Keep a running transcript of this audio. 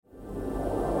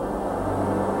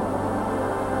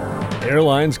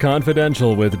Airlines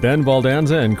Confidential with Ben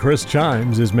Baldanza and Chris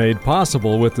Chimes is made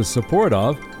possible with the support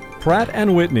of Pratt &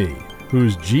 Whitney,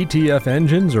 whose GTF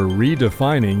engines are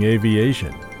redefining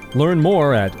aviation. Learn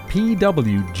more at pwgtf.com.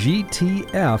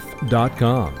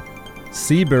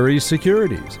 Seabury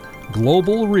Securities,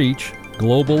 global reach,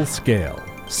 global scale.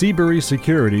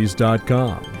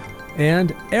 SeaburySecurities.com.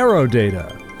 And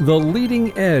Aerodata, the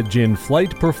leading edge in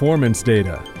flight performance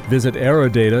data. Visit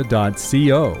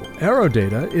aerodata.co.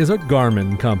 Aerodata is a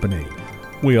Garmin company.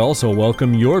 We also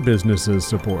welcome your business's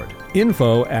support.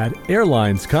 Info at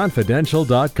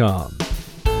airlinesconfidential.com.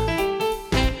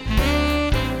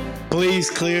 Please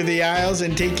clear the aisles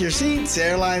and take your seats.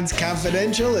 Airlines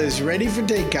Confidential is ready for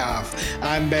takeoff.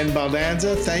 I'm Ben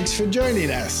Baldanza. Thanks for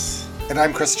joining us. And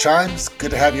I'm Chris Chimes.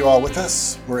 Good to have you all with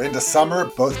us. We're into summer.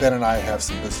 Both Ben and I have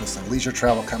some business and leisure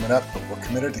travel coming up, but we're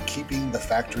committed to keeping the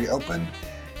factory open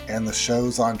and the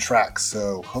show's on track.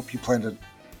 So hope you plan to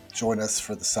join us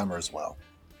for the summer as well.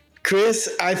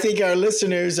 Chris, I think our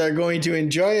listeners are going to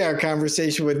enjoy our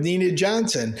conversation with Nina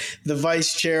Johnson, the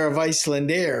Vice Chair of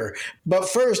Iceland Air. But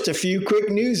first, a few quick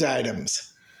news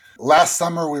items. Last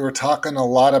summer, we were talking a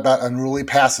lot about unruly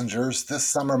passengers. This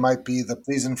summer might be the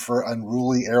season for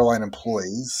unruly airline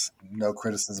employees. No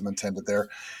criticism intended there,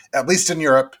 at least in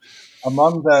Europe.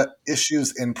 Among the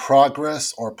issues in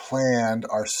progress or planned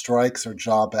are strikes or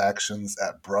job actions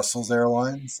at Brussels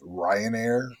Airlines,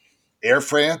 Ryanair, Air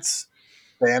France,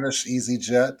 Spanish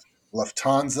EasyJet,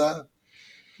 Lufthansa.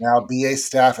 Now BA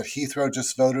staff at Heathrow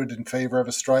just voted in favor of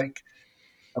a strike.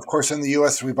 Of course, in the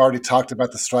U.S., we've already talked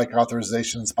about the strike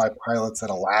authorizations by pilots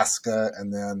at Alaska,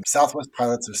 and then Southwest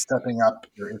pilots are stepping up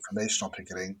their informational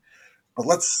picketing. But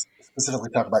let's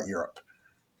specifically talk about Europe.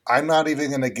 I'm not even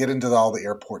going to get into all the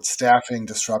airport staffing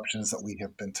disruptions that we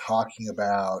have been talking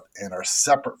about and are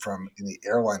separate from any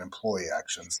airline employee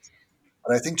actions.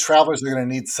 But I think travelers are going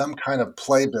to need some kind of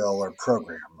playbill or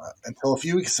program. Until a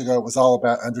few weeks ago, it was all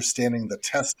about understanding the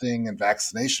testing and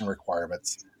vaccination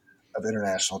requirements of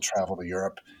international travel to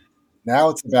Europe. Now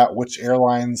it's about which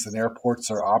airlines and airports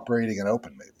are operating and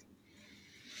open, maybe.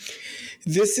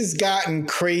 This has gotten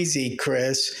crazy,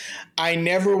 Chris. I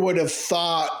never would have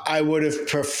thought I would have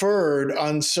preferred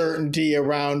uncertainty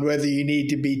around whether you need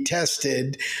to be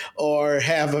tested or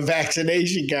have a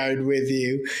vaccination card with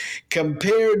you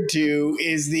compared to,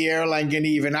 is the airline going to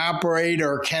even operate,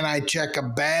 or can I check a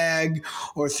bag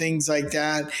or things like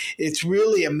that? It's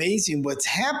really amazing what's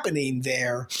happening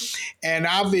there. And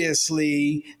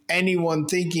obviously, anyone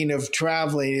thinking of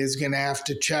traveling is going to have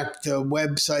to check the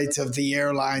websites of the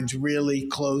airlines really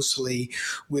closely,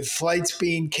 with flights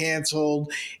being canceled,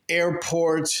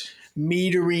 airports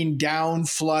metering down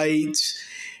flights,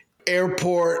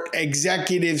 airport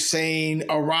executives saying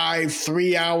arrive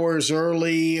 3 hours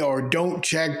early, or don't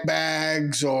check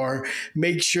bags, or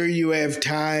make sure you have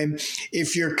time.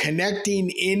 If you're connecting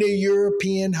in a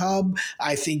European hub,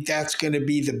 I think that's going to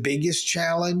be the biggest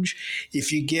challenge.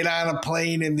 If you get on a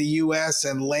plane in the US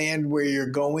and land where you're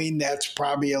going, that's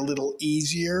probably a little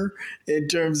easier in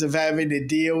terms of having to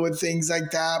deal with things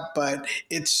like that. But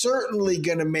it's certainly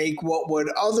going to make what would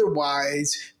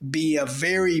otherwise be a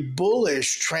very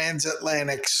bullish transatlantic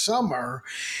summer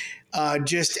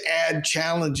just add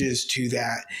challenges to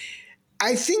that.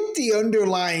 I think the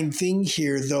underlying thing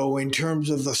here, though, in terms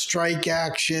of the strike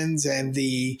actions and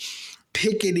the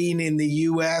picketing in the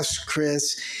U.S.,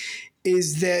 Chris,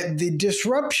 is that the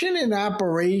disruption in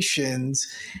operations,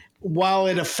 while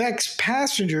it affects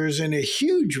passengers in a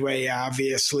huge way,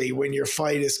 obviously, when your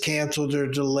flight is canceled or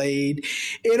delayed,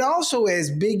 it also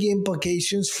has big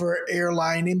implications for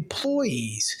airline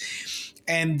employees.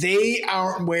 And they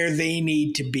aren't where they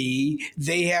need to be.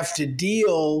 They have to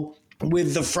deal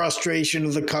with the frustration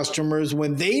of the customers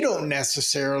when they don't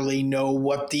necessarily know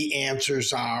what the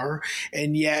answers are,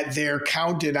 and yet they're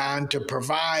counted on to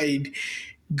provide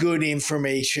good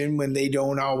information when they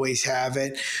don't always have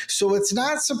it. So it's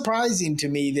not surprising to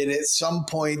me that at some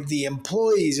point the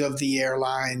employees of the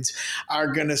airlines are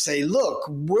going to say, look,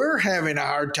 we're having a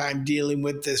hard time dealing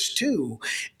with this too.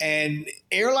 And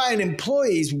airline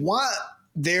employees want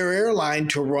their airline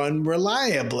to run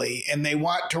reliably, and they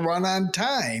want to run on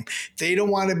time. They don't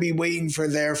want to be waiting for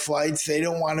their flights. They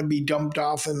don't want to be dumped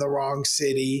off in the wrong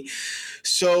city.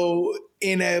 So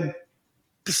in a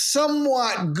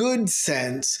somewhat good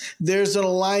sense, there's an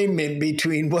alignment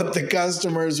between what the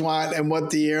customers want and what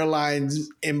the airlines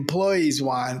employees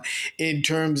want in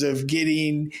terms of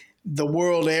getting the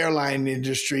world airline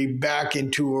industry back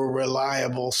into a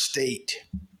reliable state.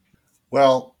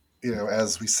 Well,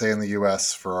 as we say in the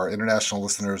US for our international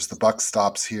listeners, the buck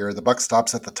stops here. The buck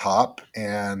stops at the top.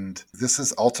 And this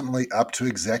is ultimately up to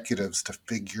executives to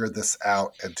figure this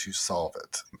out and to solve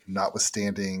it.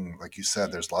 Notwithstanding, like you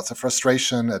said, there's lots of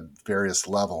frustration at various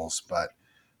levels, but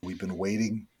we've been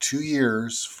waiting 2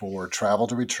 years for travel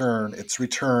to return. It's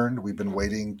returned. We've been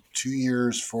waiting 2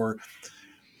 years for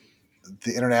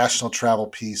the international travel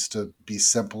piece to be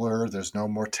simpler. There's no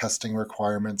more testing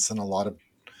requirements in a lot of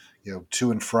to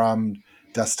and from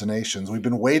destinations. We've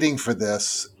been waiting for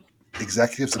this.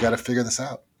 Executives have got to figure this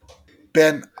out.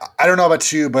 Ben, I don't know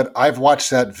about you, but I've watched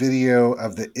that video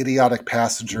of the idiotic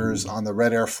passengers on the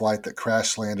Red Air flight that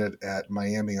crash landed at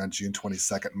Miami on June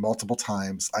 22nd multiple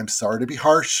times. I'm sorry to be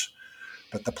harsh,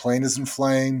 but the plane is in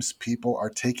flames. People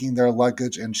are taking their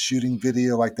luggage and shooting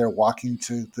video like they're walking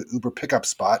to the Uber pickup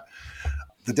spot.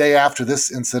 The day after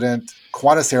this incident,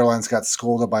 Qantas Airlines got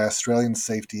scolded by Australian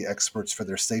safety experts for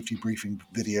their safety briefing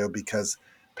video because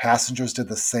passengers did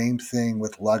the same thing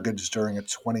with luggage during a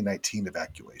 2019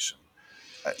 evacuation.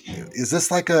 Is this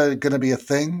going to be a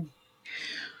thing?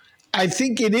 I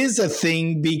think it is a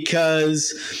thing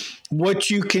because what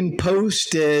you can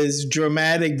post as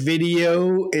dramatic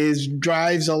video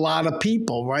drives a lot of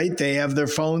people, right? They have their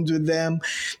phones with them.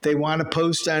 They want to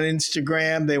post on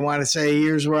Instagram. They want to say,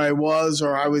 here's where I was,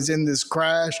 or I was in this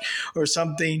crash or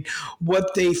something.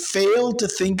 What they fail to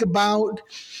think about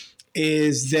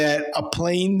is that a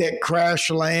plane that crash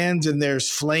lands and there's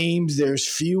flames, there's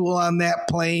fuel on that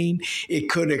plane, it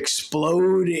could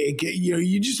explode.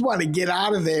 You just want to get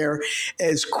out of there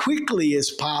as quickly as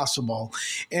possible.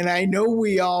 And I know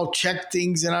we all check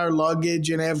things in our luggage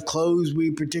and have clothes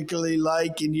we particularly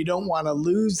like, and you don't want to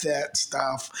lose that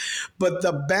stuff. But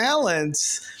the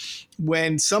balance,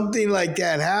 when something like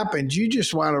that happens, you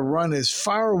just want to run as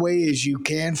far away as you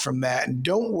can from that. And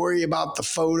don't worry about the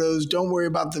photos. Don't worry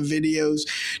about the videos.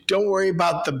 Don't worry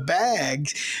about the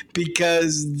bags,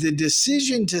 because the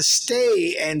decision to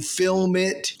stay and film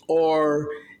it or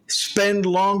spend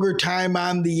longer time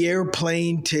on the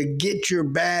airplane to get your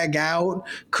bag out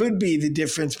could be the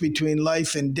difference between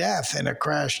life and death in a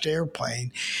crashed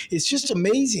airplane. It's just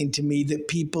amazing to me that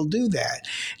people do that.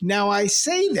 Now, I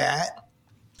say that,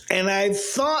 and I've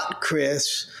thought,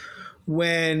 Chris,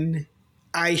 when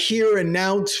I hear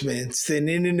announcements that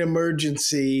in an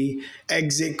emergency,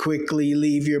 exit quickly,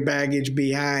 leave your baggage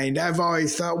behind, I've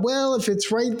always thought, well, if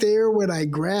it's right there when I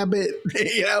grab it,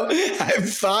 I've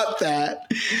thought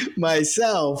that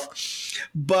myself.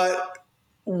 But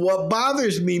what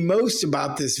bothers me most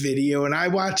about this video, and I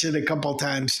watch it a couple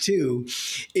times too,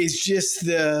 is just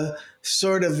the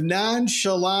sort of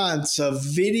nonchalance of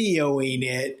videoing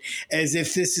it as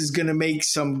if this is going to make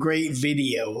some great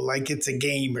video, like it's a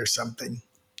game or something.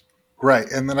 Right.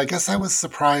 And then I guess I was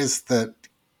surprised that,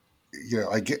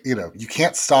 you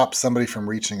can't stop somebody from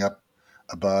reaching up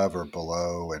above or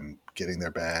below and getting their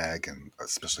bag, and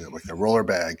especially like their roller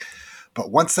bag.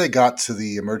 But once they got to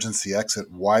the emergency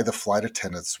exit, why the flight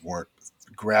attendants weren't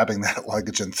grabbing that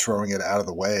luggage and throwing it out of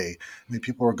the way? I mean,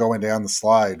 people were going down the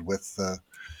slide with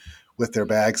their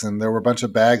bags, and there were a bunch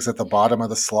of bags at the bottom of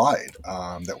the slide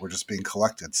that were just being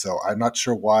collected. So I'm not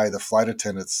sure why the flight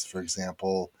attendants, for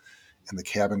example, and the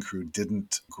cabin crew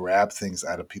didn't grab things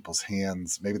out of people's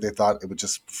hands. Maybe they thought it would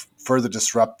just further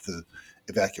disrupt the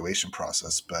evacuation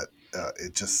process, but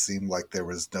it just seemed like there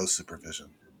was no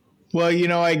supervision. Well,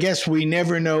 I guess we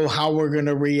never know how we're going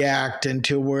to react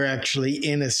until we're actually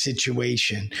in a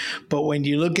situation. But when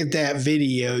you look at that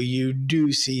video, you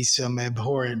do see some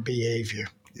abhorrent behavior.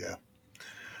 Yeah.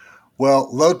 Well,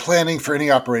 load planning for any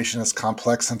operation is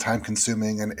complex and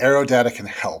time-consuming, and AeroData can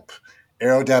help.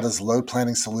 AeroData's load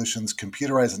planning solutions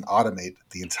computerize and automate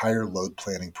the entire load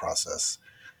planning process,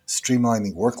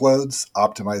 streamlining workloads,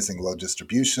 optimizing load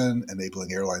distribution,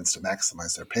 enabling airlines to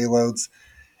maximize their payloads,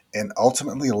 and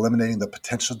ultimately eliminating the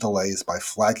potential delays by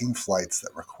flagging flights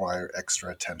that require extra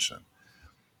attention.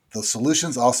 The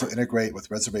solutions also integrate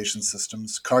with reservation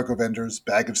systems, cargo vendors,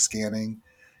 baggage scanning,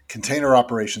 container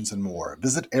operations, and more.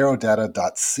 Visit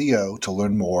aerodata.co to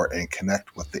learn more and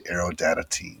connect with the AeroData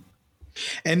team.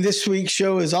 And this week's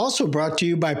show is also brought to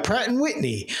you by Pratt &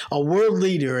 Whitney, a world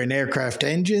leader in aircraft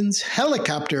engines,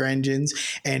 helicopter engines,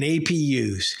 and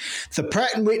APUs. The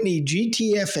Pratt & Whitney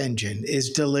GTF engine is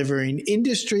delivering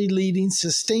industry-leading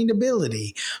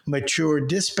sustainability, mature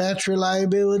dispatch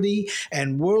reliability,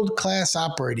 and world-class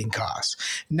operating costs.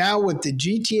 Now with the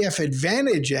GTF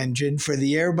Advantage engine for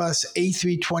the Airbus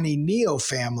A320neo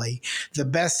family, the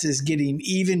best is getting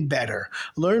even better.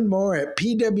 Learn more at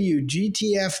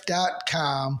pwgtf.com/advantage.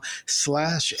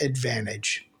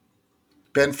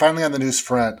 Ben, finally on the news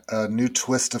front, a new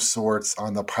twist of sorts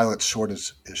on the pilot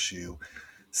shortage issue.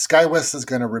 SkyWest is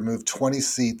going to remove 20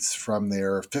 seats from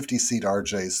their 50-seat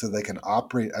RJs so they can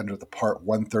operate under the Part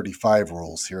 135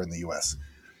 rules here in the U.S.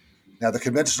 Now, the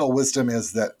conventional wisdom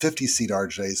is that 50-seat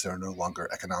RJs are no longer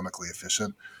economically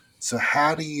efficient. So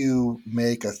how do you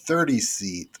make a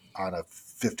 30-seat on a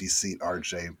 50-seat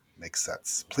RJ make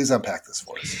sense? Please unpack this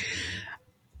for us.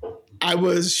 I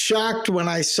was shocked when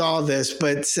I saw this,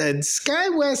 but said,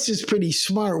 SkyWest is pretty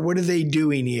smart. What are they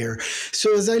doing here?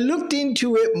 So as I looked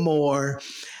into it more,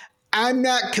 I'm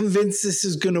not convinced this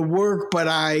is going to work, but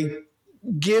I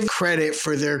give credit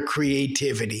for their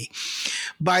creativity.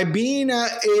 By being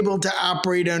able to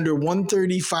operate under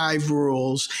 135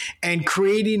 rules and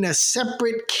creating a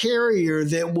separate carrier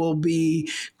that will be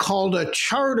called a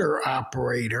charter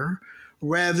operator,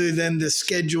 rather than the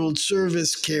scheduled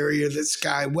service carrier that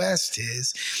SkyWest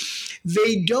is,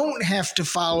 they don't have to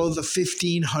follow the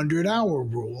 1,500-hour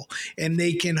rule, and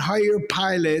they can hire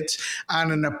pilots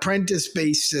on an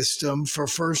apprentice-based system for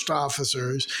first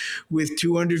officers with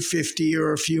 250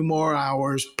 or a few more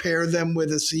hours, pair them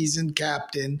with a seasoned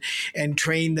captain, and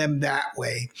train them that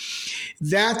way.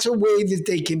 That's a way that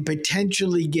they can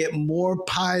potentially get more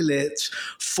pilots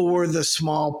for the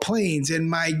small planes. And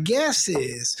my guess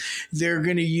is they're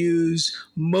going to use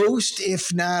most,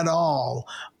 if not all,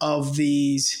 of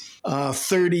these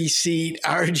 30-seat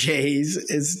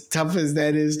RJs, as tough as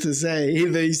that is to say,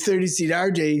 these 30-seat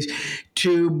RJs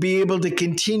to be able to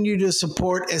continue to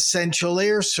support essential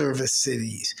air service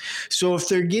cities. So if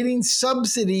they're getting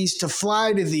subsidies to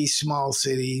fly to these small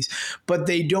cities, but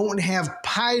they don't have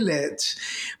pilots,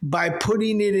 by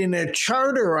putting it in a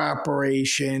charter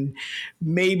operation,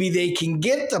 maybe they can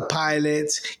get the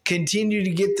pilots, continue to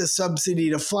get the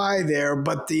subsidy to fly there,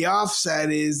 but the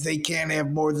offset is they can't have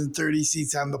more than 30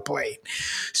 seats on the plane.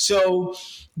 So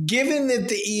given that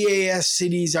the EAS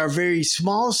cities are very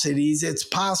small cities, it's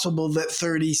possible that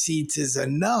 30 seats is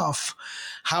enough.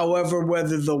 However,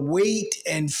 whether the weight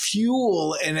and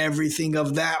fuel and everything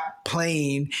of that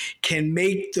plane can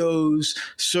make those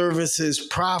services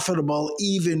profitable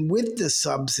even with the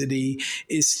subsidy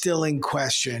is still in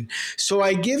question. So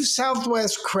I give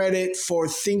Southwest credit for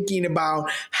thinking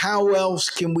about how else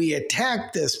can we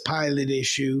attack this pilot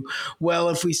issue. Well,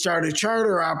 if we start a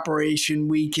charter operation,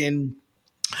 we can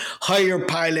hire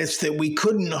pilots that we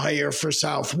couldn't hire for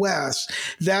Southwest.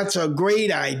 That's a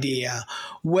great idea.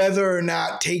 Whether or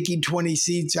not taking 20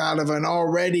 seats out of an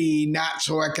already not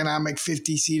so economic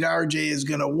 50-seat RJ is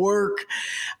going to work,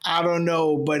 I don't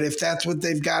know. But if that's what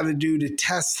they've got to do to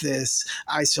test this,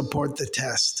 I support the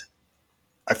test.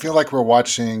 I feel like we're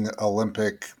watching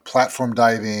Olympic platform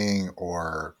diving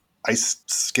or ice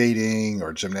skating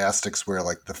or gymnastics where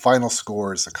like the final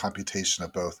score is a computation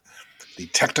of both the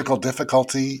technical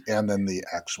difficulty and then the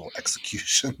actual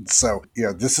execution. So,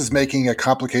 this is making a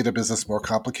complicated business more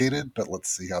complicated, but let's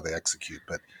see how they execute.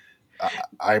 But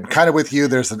I'm kind of with you.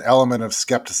 There's an element of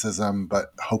skepticism,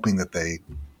 but hoping that they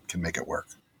can make it work.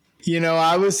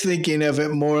 I was thinking of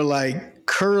it more like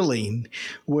curling,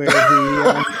 where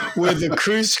the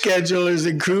crew schedulers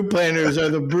and crew planners are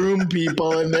the broom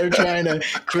people, and they're trying to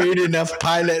create enough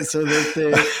pilots so that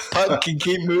the puck can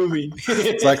keep moving.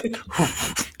 It's like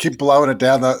keep blowing it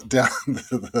down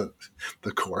the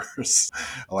course.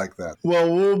 I like that.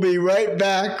 Well, we'll be right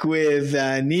back with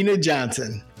Nina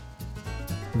Johnson.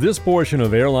 This portion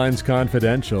of Airlines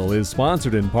Confidential is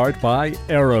sponsored in part by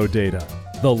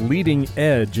AeroData, the leading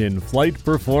edge in flight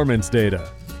performance data.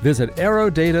 Visit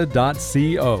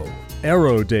aerodata.co.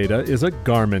 AeroData is a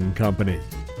Garmin company.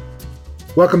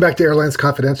 Welcome back to Airlines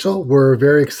Confidential. We're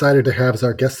very excited to have as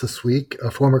our guest this week a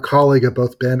former colleague of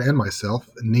both Ben and myself,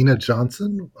 Nina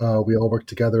Johnson. We all work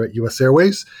together at U.S.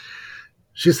 Airways.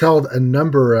 She's held a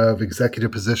number of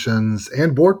executive positions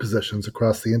and board positions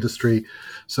across the industry,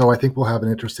 so I think we'll have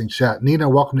an interesting chat. Nina,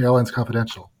 welcome to Airlines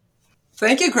Confidential.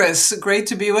 Thank you, Chris. Great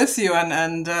to be with you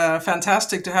and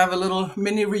fantastic to have a little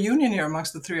mini reunion here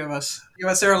amongst the three of us,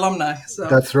 US Air alumni. So.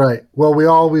 That's right. Well, we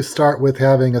always start with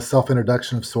having a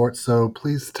self-introduction of sorts, so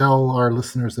please tell our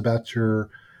listeners about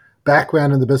your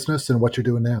background in the business and what you're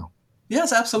doing now.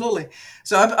 Yes, absolutely.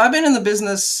 So I've been in the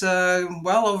business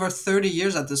well over 30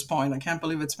 years at this point. I can't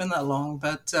believe it's been that long.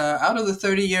 But out of the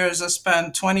 30 years, I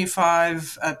spent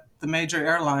 25 at the major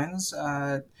airlines.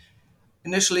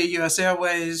 Initially US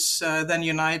Airways, then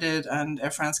United and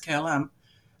Air France KLM.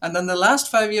 And then the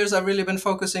last 5 years, I've really been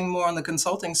focusing more on the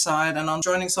consulting side and on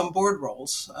joining some board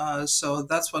roles. So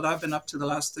that's what I've been up to the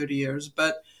last 30 years.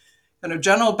 But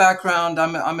general background,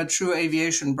 I'm a true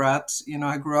aviation brat.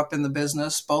 I grew up in the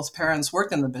business. Both parents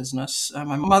worked in the business.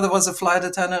 My mother was a flight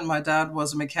attendant. My dad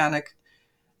was a mechanic.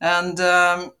 And,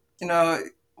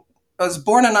 I was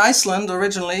born in Iceland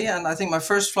originally, and I think my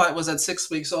first flight was at 6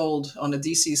 weeks old on a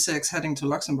DC-6 heading to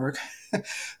Luxembourg.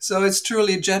 So it's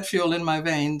truly jet fuel in my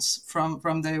veins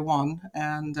from day one,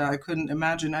 and I couldn't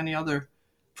imagine any other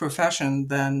profession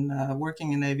than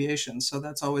working in aviation. So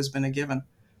that's always been a given.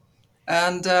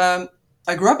 And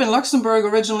I grew up in Luxembourg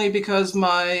originally because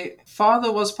my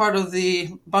father was part of the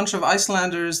bunch of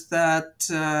Icelanders that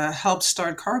helped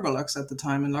start Cargolux at the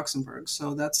time in Luxembourg.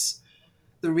 So that's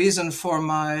the reason for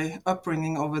my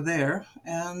upbringing over there.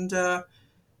 And,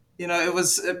 it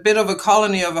was a bit of a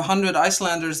colony of 100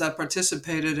 Icelanders that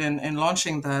participated in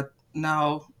launching that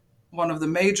now one of the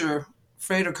major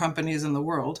freighter companies in the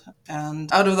world.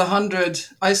 And out of the 100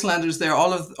 Icelanders there,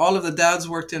 all of the dads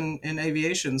worked in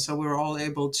aviation. So we were all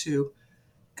able to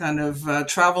kind of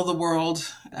travel the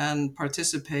world and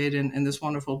participate in this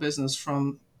wonderful business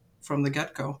from the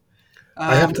get-go.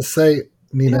 I have to say,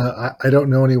 Nina, I don't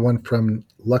know anyone from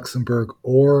Luxembourg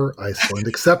or Iceland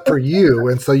except for you,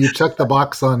 and so you check the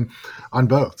box on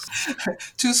both.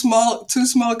 Two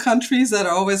small countries that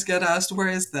always get asked, where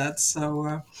is that?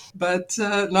 So,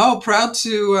 no, proud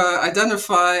to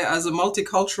identify as a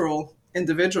multicultural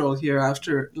individual here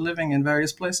after living in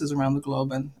various places around the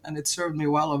globe, and it served me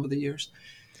well over the years.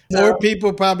 More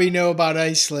people probably know about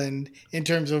Iceland in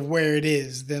terms of where it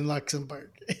is than Luxembourg.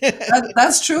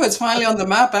 That's true. It's finally on the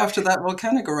map after that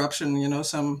volcanic eruption,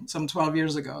 some 12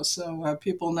 years ago. So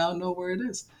people now know where it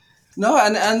is. No,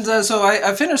 so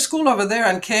I finished school over there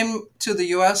and came to the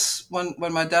U.S. when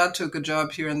my dad took a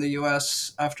job here in the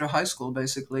U.S. after high school,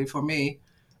 basically, for me.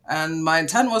 And my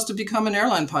intent was to become an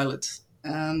airline pilot.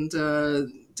 And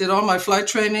did all my flight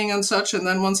training and such. And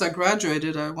then once I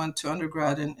graduated, I went to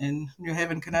undergrad in New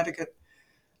Haven, Connecticut.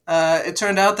 It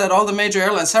turned out that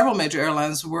several major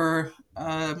airlines were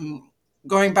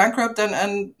going bankrupt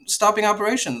and stopping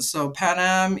operations. So Pan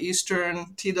Am,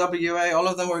 Eastern, TWA, all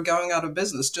of them were going out of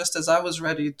business just as I was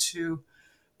ready to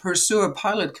pursue a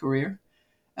pilot career.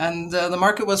 And the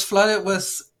market was flooded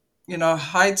with,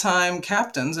 high-time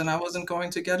captains, and I wasn't going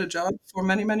to get a job for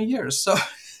many, many years. So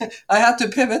I had to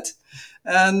pivot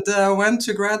and went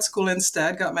to grad school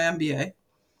instead, got my MBA,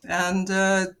 and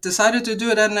decided to do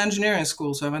it at an engineering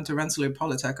school. So I went to Rensselaer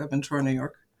Polytech up in Troy, New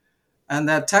York. And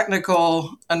that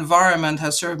technical environment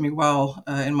has served me well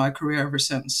in my career ever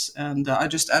since. And I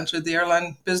just entered the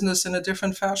airline business in a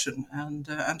different fashion and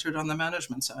entered on the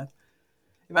management side.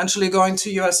 Eventually going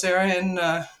to US Air in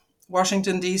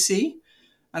Washington, D.C.,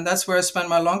 and that's where I spent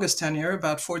my longest tenure,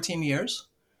 about 14 years.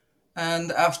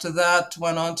 And after that,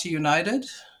 went on to United.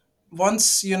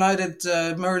 Once United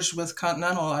merged with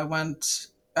Continental, I went,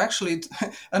 actually,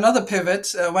 another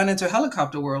pivot, went into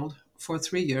helicopter world for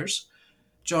 3 years.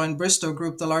 Joined Bristow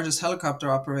Group, the largest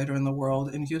helicopter operator in the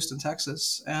world in Houston,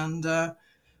 Texas. And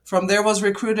from there was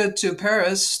recruited to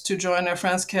Paris to join Air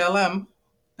France KLM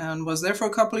and was there for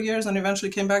a couple of years and eventually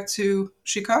came back to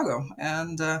Chicago.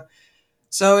 And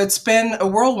so it's been a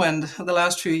whirlwind the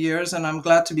last few years, and I'm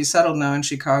glad to be settled now in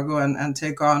Chicago and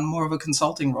take on more of a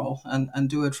consulting role and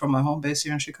do it from my home base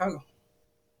here in Chicago.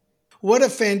 What a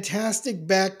fantastic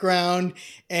background.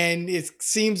 And it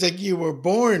seems like you were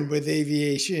born with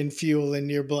aviation fuel in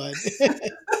your blood.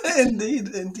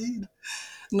 Indeed.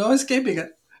 No escaping it.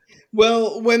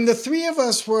 Well, when the three of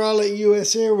us were all at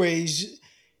US Airways,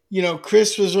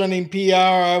 Chris was running PR,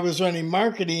 I was running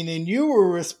marketing, and you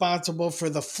were responsible for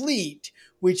the fleet,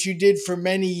 which you did for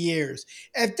many years.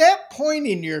 At that point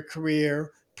in your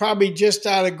career, probably just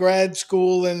out of grad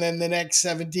school and then the next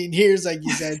 17 years, like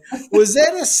you said, was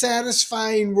that a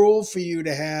satisfying role for you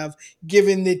to have,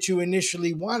 given that you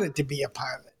initially wanted to be a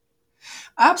pilot?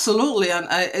 Absolutely. And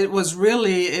it was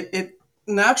really, it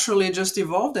naturally just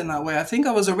evolved in that way. I think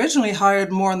I was originally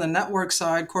hired more on the network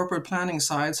side, corporate planning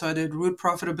side. So I did route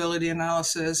profitability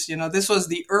analysis. This was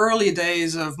the early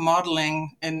days of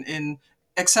modeling in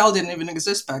Excel didn't even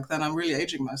exist back then. I'm really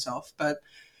aging myself, but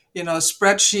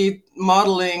spreadsheet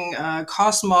modeling,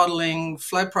 cost modeling,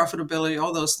 flight profitability,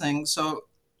 all those things. So,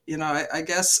 I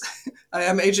guess I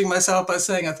am aging myself by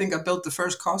saying I think I built the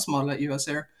first cost model at US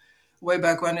Air way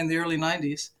back when in the early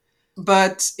 90s.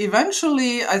 But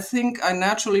eventually, I think I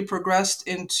naturally progressed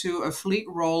into a fleet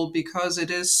role because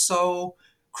it is so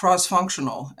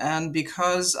cross-functional. And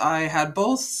because I had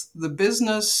both the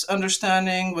business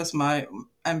understanding with my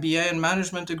MBA and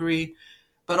management degree,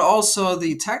 but also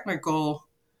the technical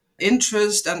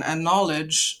interest and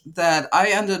knowledge that I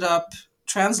ended up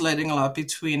translating a lot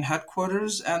between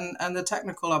headquarters and the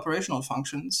technical operational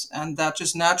functions. And that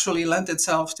just naturally lent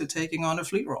itself to taking on a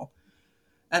fleet role.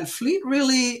 And fleet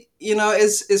really,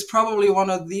 is probably one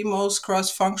of the most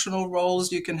cross-functional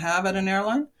roles you can have at an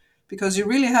airline because you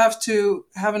really have to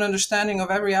have an understanding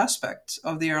of every aspect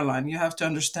of the airline. You have to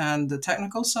understand the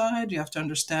technical side, you have to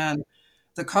understand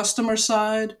the customer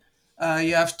side,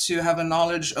 you have to have a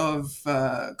knowledge of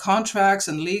contracts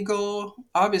and legal,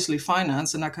 obviously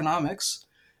finance and economics,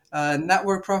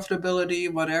 network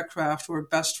profitability, what aircraft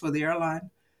work best for the airline.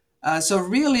 So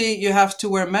really, you have to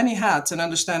wear many hats and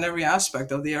understand every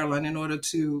aspect of the airline in order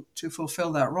to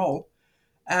fulfill that role.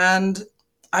 And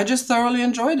I just thoroughly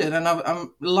enjoyed it, and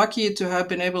I'm lucky to have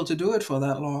been able to do it for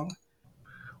that long.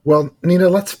 Well, Nina,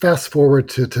 let's fast forward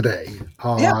to today.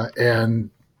 Yeah. And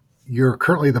you're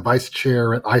currently the vice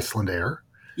chair at Icelandair.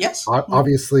 Yes.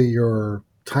 Obviously, your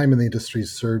time in the industry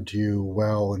served you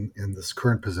well in this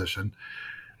current position.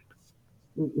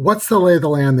 What's the lay of the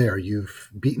land there?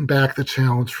 You've beaten back the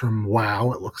challenge from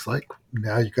WOW, it looks like.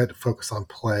 Now you've got to focus on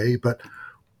play. But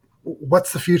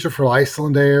what's the future for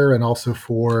Icelandair and also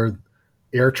for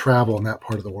air travel in that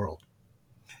part of the world?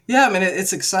 Yeah, I mean,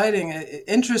 it's exciting.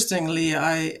 Interestingly,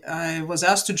 I was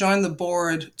asked to join the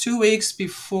board 2 weeks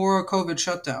before COVID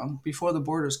shutdown, before the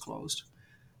borders closed.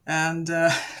 And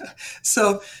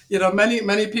so,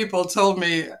 many people told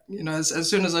me, as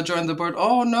soon as I joined the board,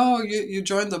 oh, no, you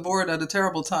joined the board at a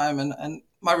terrible time. And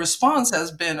my response has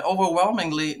been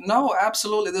overwhelmingly, no,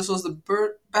 absolutely. This was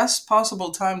the best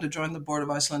possible time to join the board of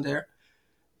Icelandair,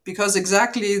 because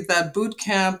exactly that boot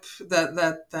camp,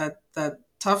 that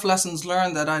tough lessons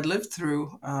learned that I'd lived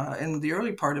through in the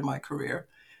early part of my career,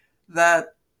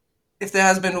 that if there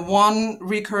has been one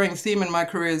recurring theme in my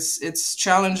career, it's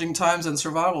challenging times and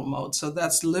survival mode. So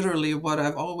that's literally what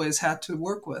I've always had to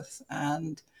work with.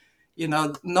 And,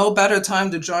 no better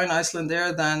time to join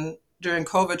Icelandair than during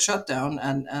COVID shutdown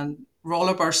and roll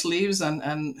up our sleeves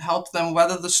and help them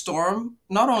weather the storm.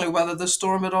 Not only weather the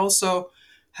storm, but also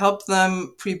help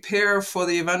them prepare for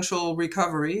the eventual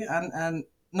recovery and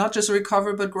not just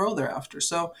recover, but grow thereafter.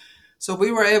 So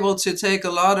we were able to take a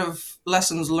lot of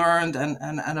lessons learned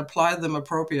and apply them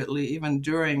appropriately, even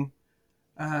during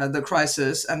the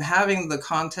crisis, and having the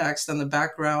context and the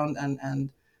background and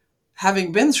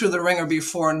having been through the ringer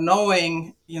before,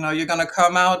 knowing, you're going to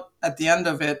come out at the end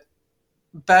of it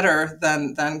better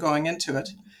than going into it.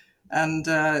 And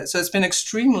so it's been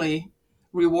extremely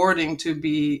rewarding to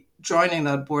be joining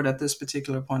that board at this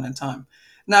particular point in time.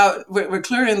 Now, we're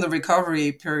clearly in the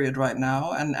recovery period right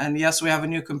now, and yes, we have a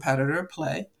new competitor,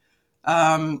 Play.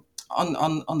 On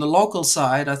the local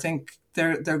side, I think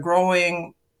they're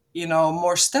growing,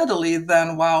 more steadily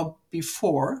than WOW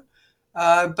before.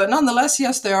 But nonetheless,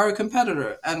 yes, they are a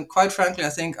competitor, and quite frankly, I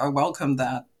think I welcome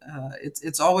that.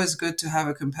 It's always good to have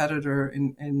a competitor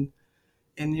in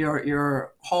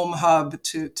your home hub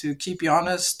to keep you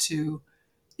honest, to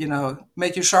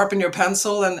make you sharpen your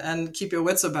pencil and keep your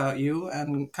wits about you,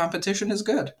 and competition is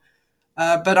good.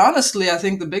 But honestly, I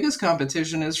think the biggest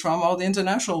competition is from all the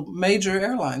international major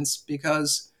airlines,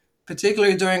 because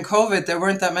particularly during COVID, there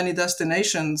weren't that many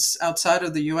destinations outside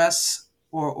of the US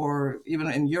or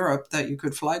even in Europe that you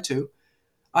could fly to.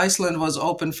 Iceland was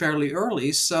open fairly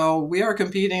early, so we are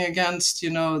competing against,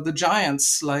 the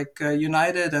giants like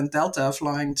United and Delta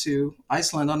flying to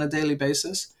Iceland on a daily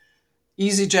basis.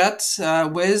 EasyJet,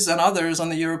 Wizz, and others on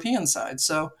the European side.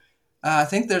 So I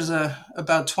think there's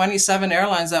about 27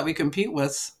 airlines that we compete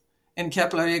with in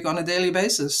Keflavik on a daily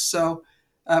basis. So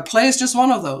Play is just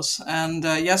one of those. And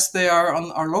yes, they are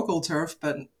on our local turf,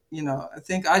 but I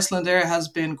think Icelandair has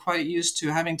been quite used to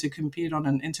having to compete on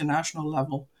an international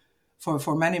level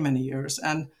for many, many years.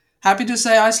 And happy to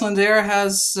say Icelandair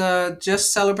has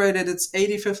just celebrated its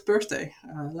 85th birthday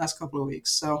last couple of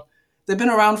weeks. So they've been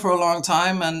around for a long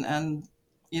time, and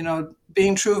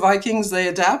being true Vikings, they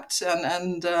adapt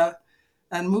and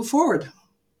move forward.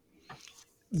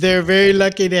 They're very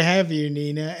lucky to have you,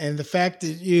 Nina, and the fact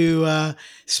that you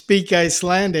speak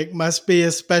Icelandic must be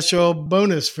a special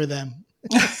bonus for them.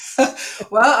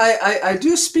 Well, I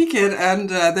do speak it, and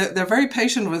they're very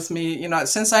patient with me.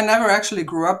 Since I never actually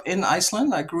grew up in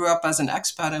Iceland, I grew up as an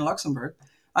expat in Luxembourg.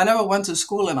 I never went to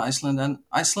school in Iceland, and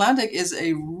Icelandic is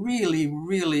a really,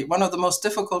 really one of the most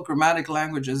difficult grammatic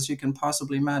languages you can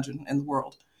possibly imagine in the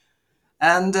world.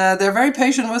 And they're very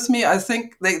patient with me. I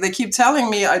think they keep telling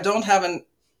me I don't have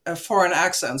a foreign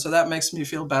accent, so that makes me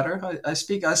feel better. I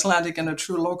speak Icelandic in a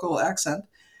true local accent.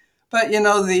 But,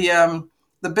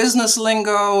 the business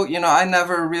lingo, I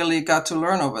never really got to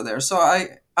learn over there. So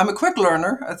I'm a quick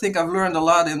learner. I think I've learned a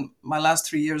lot in my last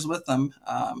 3 years with them.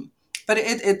 But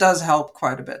it does help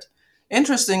quite a bit.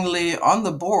 Interestingly, on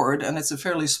the board, and it's a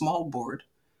fairly small board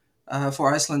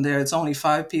for Icelandair, it's only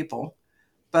 5 people,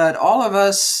 but all of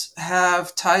us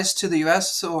have ties to the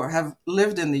US or have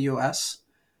lived in the US.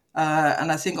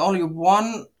 And I think only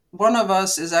one one of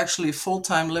us is actually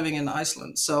full-time living in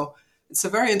Iceland. So it's a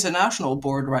very international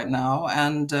board right now.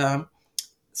 And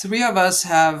three of us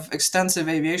have extensive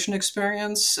aviation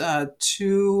experience.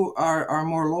 Two are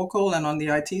more local and on the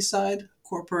IT side,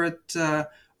 corporate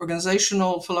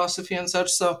organizational philosophy and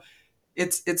such. So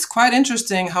it's quite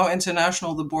interesting how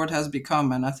international the board has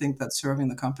become. And I think that's serving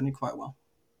the company quite well.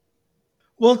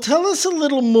 Well, tell us a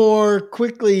little more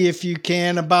quickly, if you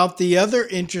can, about the other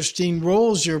interesting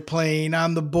roles you're playing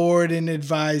on the board and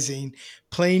advising.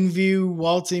 Plainview,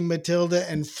 Waltzing Matilda,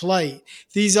 and Flight.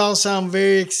 These all sound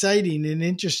very exciting and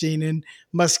interesting and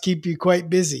must keep you quite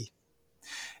busy.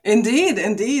 Indeed,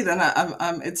 indeed, and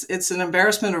it's an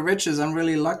embarrassment of riches. I'm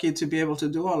really lucky to be able to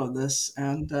do all of this,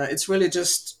 and it's really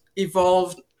just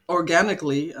evolved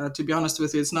organically. To be honest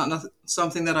with you, it's not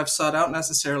something that I've sought out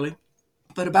necessarily.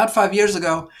 But about 5 years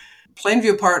ago,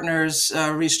 Plainview Partners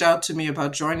reached out to me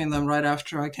about joining them right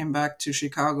after I came back to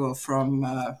Chicago from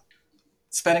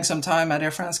spending some time at Air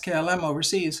France KLM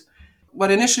overseas.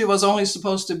 What initially was only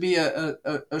supposed to be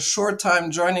a short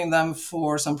time joining them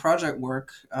for some project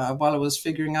work while I was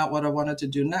figuring out what I wanted to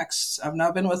do next. I've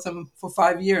now been with them for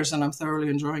 5 years and I'm thoroughly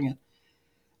enjoying it.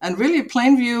 And really,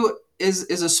 Plainview is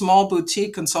a small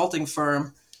boutique consulting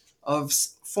firm of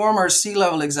former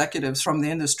C-level executives from the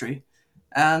industry.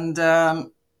 And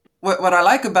what I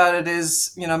like about it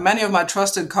is, many of my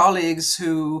trusted colleagues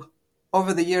who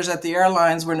over the years at the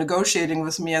airlines were negotiating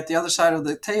with me at the other side of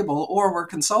the table or were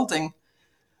consulting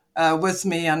with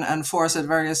me and for us at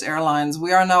various airlines.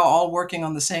 We are now all working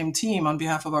on the same team on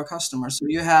behalf of our customers. So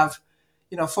you have,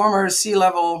 former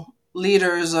C-level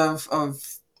leaders of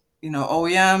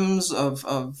OEMs,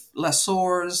 of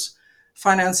lessors,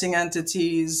 financing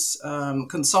entities,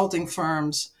 consulting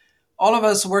firms, all of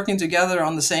us working together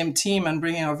on the same team and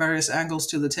bringing our various angles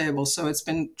to the table. So it's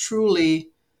been truly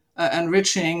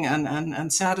enriching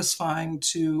and satisfying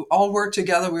to all work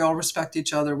together. We all respect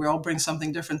each other. We all bring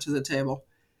something different to the table,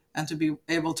 and to be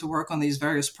able to work on these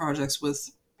various projects with,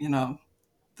 the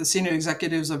senior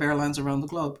executives of airlines around the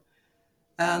globe.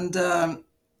 And,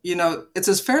 it's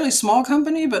a fairly small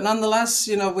company, but nonetheless,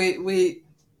 I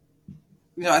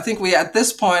think we, at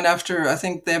this point, after I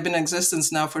think they've been in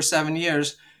existence now for 7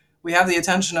 years, we have the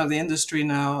attention of the industry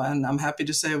now, and I'm happy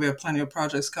to say we have plenty of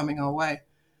projects coming our way.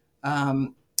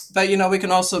 But, we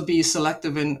can also be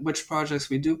selective in which projects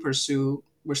we do pursue.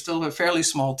 We're still a fairly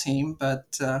small team,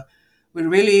 but we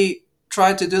really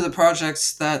try to do the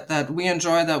projects that we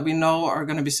enjoy, that we know are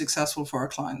going to be successful for our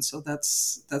clients. So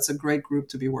that's a great group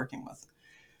to be working with.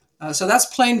 So that's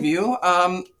Plainview.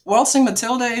 Waltzing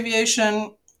Matilda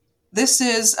Aviation. This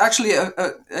is actually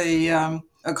a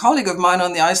colleague of mine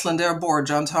on the Icelandair board,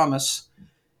 John Thomas.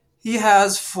 He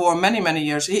has for many, many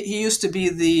years. He used to be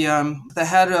the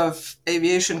head of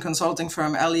aviation consulting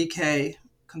firm LEK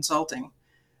Consulting.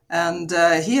 And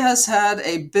he has had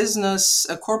a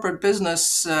corporate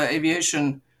business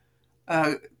aviation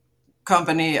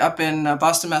company up in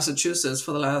Boston, Massachusetts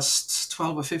for the last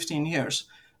 12 or 15 years.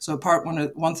 So Part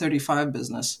 135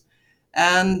 business.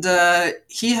 And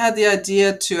he had the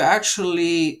idea to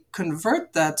actually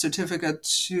convert that certificate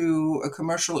to a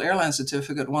commercial airline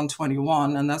certificate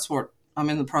 121. And that's what I'm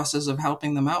in the process of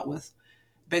helping them out with.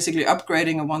 Basically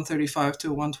upgrading a 135 to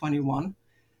a 121.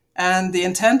 And the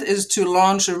intent is to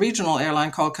launch a regional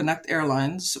airline called Connect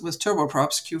Airlines with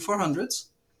turboprops Q400s,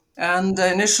 and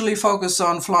initially focus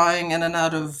on flying in and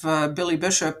out of Billy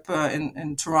Bishop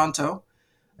in Toronto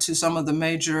to some of the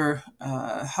major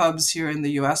hubs here in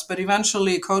the US, but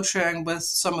eventually co-sharing with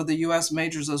some of the US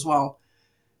majors as well.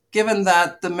 Given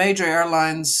that the major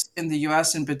airlines in the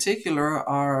US in particular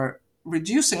are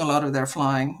reducing a lot of their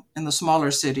flying in the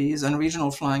smaller cities and regional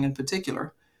flying in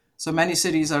particular. So many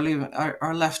cities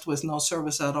are left with no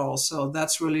service at all. So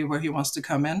that's really where he wants to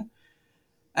come in.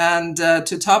 And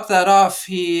to top that off,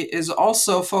 he is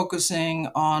also focusing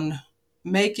on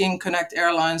making Connect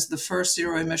Airlines the first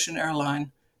zero-emission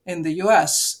airline in the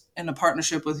US in a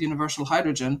partnership with Universal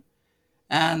Hydrogen.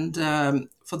 And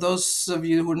for those of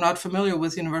you who are not familiar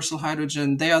with Universal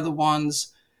Hydrogen, they are the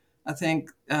ones, I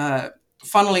think,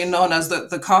 funnily known as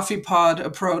the coffee pod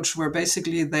approach, where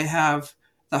basically they have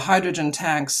the hydrogen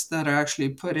tanks that are actually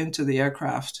put into the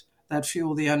aircraft that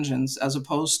fuel the engines, as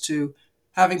opposed to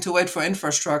having to wait for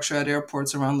infrastructure at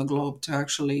airports around the globe to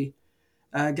actually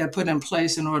get put in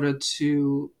place in order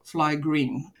to fly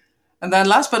green. And then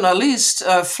last but not least,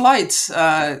 Flight.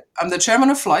 I'm the chairman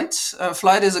of Flight.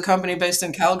 Flight is a company based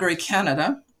in Calgary,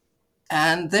 Canada.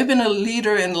 And they've been a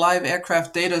leader in live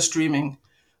aircraft data streaming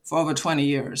for over 20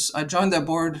 years. I joined their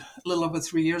board a little over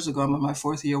 3 years ago. I'm in my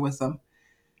fourth year with them.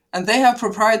 And they have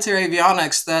proprietary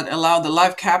avionics that allow the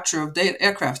live capture of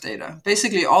aircraft data,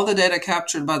 basically all the data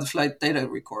captured by the flight data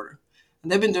recorder.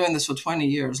 And they've been doing this for 20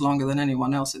 years, longer than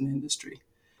anyone else in the industry.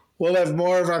 We'll have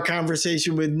more of our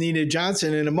conversation with Nina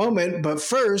Johnson in a moment, but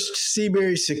first,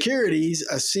 Seabury Securities,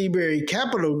 a Seabury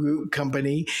Capital Group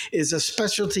company, is a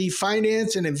specialty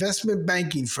finance and investment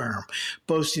banking firm,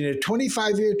 boasting a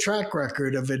 25-year track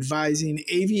record of advising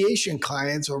aviation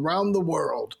clients around the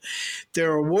world.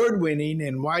 Their award-winning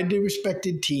and widely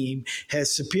respected team has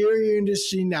superior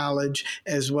industry knowledge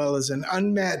as well as an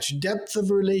unmatched depth of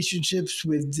relationships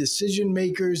with decision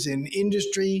makers in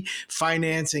industry,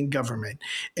 finance, and government.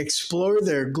 Explore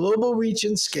their global reach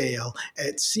and scale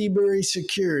at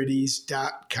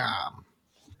SeaburySecurities.com.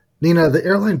 Nina, the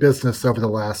airline business over the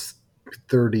last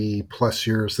 30 plus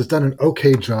years has done an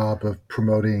okay job of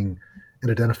promoting and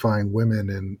identifying women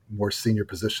in more senior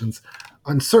positions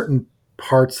on certain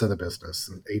parts of the business,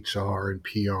 in HR and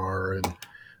PR and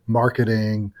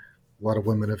marketing. A lot of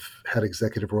women have had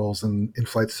executive roles in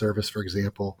flight service, for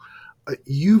example.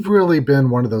 You've really been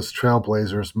one of those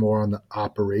trailblazers more on the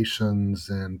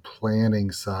operations and planning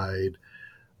side.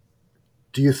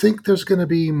 Do you think there's going to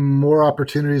be more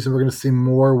opportunities and we're going to see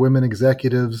more women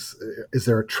executives? Is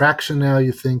there a traction now,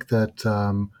 you think, that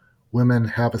women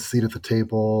have a seat at the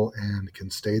table and can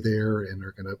stay there? And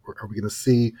are we going to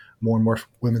see more and more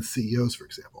women CEOs, for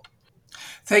example?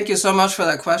 Thank you so much for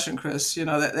that question, Chris.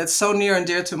 That's so near and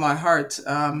dear to my heart.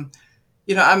 I'm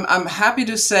happy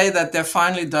to say that there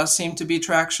finally does seem to be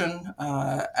traction,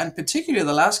 and particularly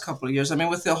the last couple of years. I mean,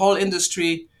 with the whole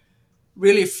industry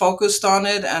really focused on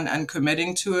it and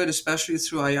committing to it, especially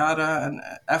through IATA and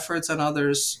efforts and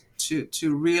others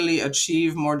to really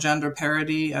achieve more gender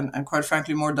parity and quite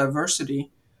frankly, more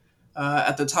diversity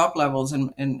at the top levels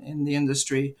in the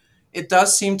industry. It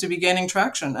does seem to be gaining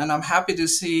traction. And I'm happy to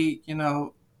see,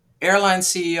 airline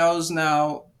CEOs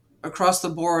now across the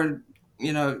board,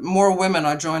 more women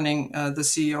are joining the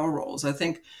CEO roles. I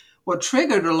think what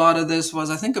triggered a lot of this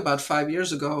was, I think about 5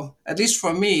 years ago, at least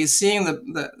for me, seeing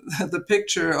the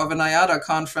picture of an IATA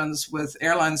conference with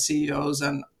airline CEOs,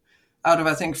 and out of,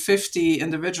 I think, 50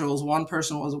 individuals, one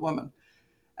person was a woman.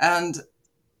 And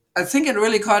I think it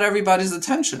really caught everybody's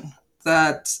attention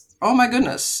that, oh my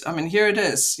goodness, I mean, here it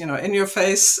is, in your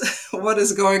face, what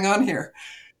is going on here?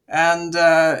 And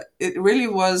it really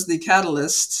was the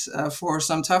catalyst for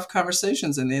some tough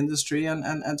conversations in the industry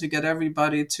and to get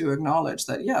everybody to acknowledge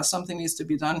that, yeah, something needs to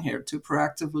be done here to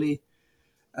proactively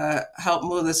help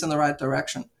move this in the right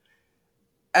direction.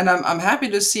 And I'm happy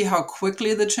to see how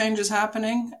quickly the change is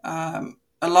happening. A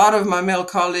lot of my male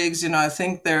colleagues, I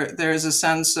think there is a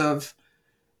sense of,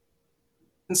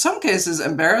 in some cases,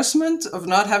 embarrassment of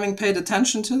not having paid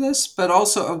attention to this, but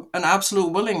also an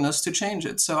absolute willingness to change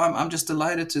it. So I'm just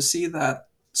delighted to see that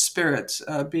spirit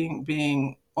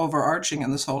being overarching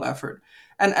in this whole effort.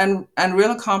 And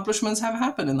real accomplishments have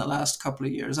happened in the last couple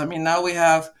of years. I mean, now we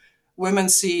have women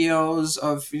CEOs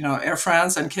of Air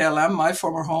France and KLM, my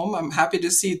former home. I'm happy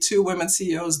to see 2 women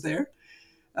CEOs there.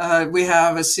 We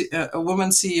have a woman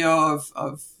CEO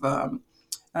of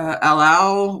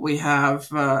Alal. We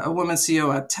have a woman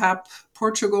CEO at TAP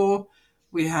Portugal.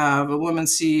 We have a woman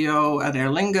CEO at Aer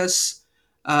Lingus,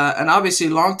 and obviously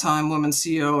longtime woman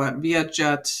CEO at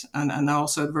Vietjet and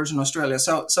also at Virgin Australia.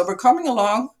 So we're coming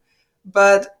along,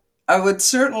 but I would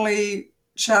certainly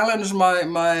challenge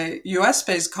my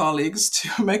US-based colleagues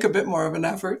to make a bit more of an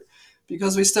effort,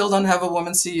 because we still don't have a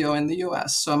woman CEO in the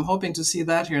US. So I'm hoping to see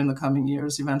that here in the coming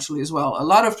years eventually as well. A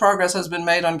lot of progress has been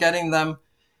made on getting them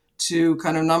to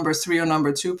kind of number 3 or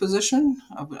number 2 position.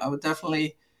 I would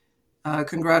definitely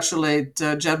congratulate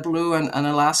JetBlue and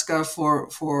Alaska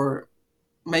for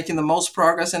making the most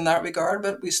progress in that regard,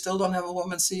 but we still don't have a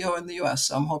woman CEO in the US.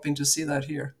 So I'm hoping to see that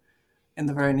here in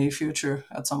the very near future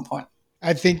at some point.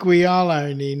 I think we all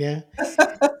are, Nina.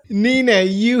 Nina,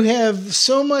 you have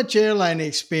so much airline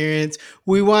experience.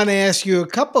 We want to ask you a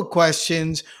couple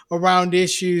questions around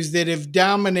issues that have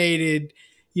dominated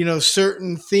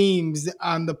certain themes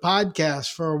on the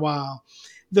podcast for a while.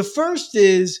 The first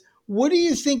is, what do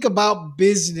you think about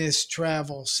business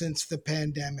travel since the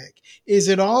pandemic? Is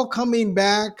it all coming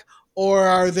back, or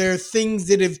are there things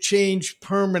that have changed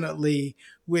permanently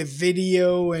with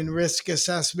video and risk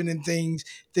assessment and things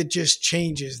that just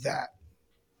changes that?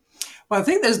 Well, I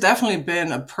think there's definitely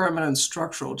been a permanent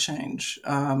structural change.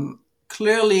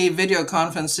 Clearly, video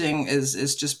conferencing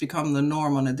is just become the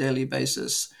norm on a daily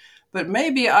basis. But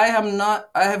maybe I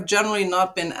have generally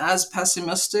not been as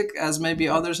pessimistic as maybe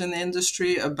others in the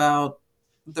industry about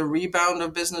the rebound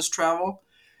of business travel.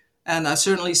 And I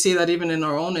certainly see that even in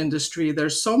our own industry,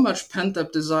 there's so much pent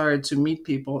up desire to meet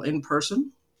people in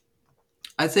person.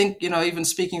 I think, even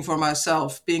speaking for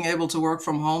myself, being able to work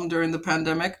from home during the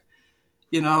pandemic,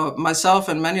 myself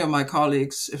and many of my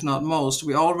colleagues, if not most,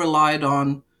 we all relied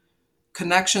on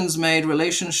connections made,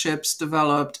 relationships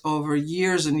developed over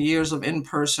years and years of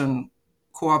in-person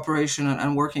cooperation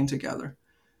and working together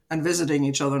and visiting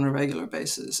each other on a regular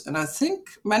basis. And I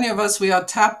think many of us, we are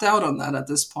tapped out on that at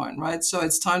this point, right? So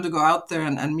it's time to go out there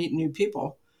and meet new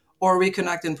people or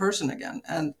reconnect in person again.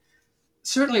 And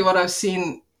certainly what I've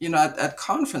seen, at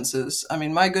conferences, I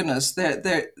mean, my goodness,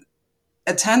 their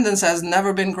attendance has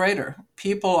never been greater.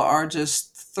 People are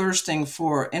just thirsting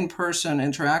for in-person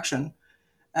interaction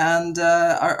and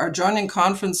are joining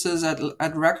conferences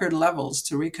at record levels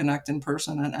to reconnect in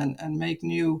person and make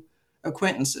new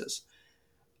acquaintances.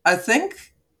 I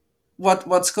think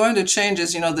what's going to change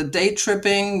is, the day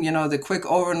tripping, the quick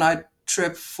overnight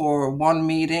trip for one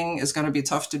meeting is going to be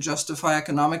tough to justify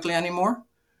economically anymore.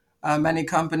 Many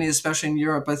companies, especially in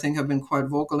Europe, I think have been quite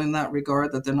vocal in that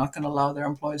regard, that they're not going to allow their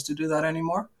employees to do that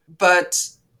anymore. But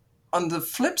on the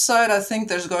flip side, I think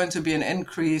there's going to be an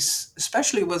increase,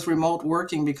 especially with remote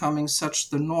working becoming such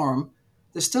the norm.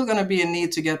 There's still going to be a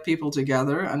need to get people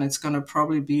together, and it's going to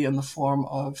probably be in the form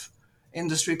of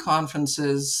industry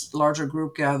conferences, larger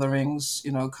group gatherings,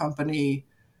 company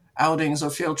outings or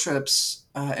field trips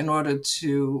in order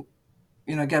to,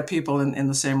 get people in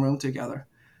the same room together.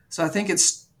 So I think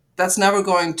that's never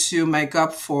going to make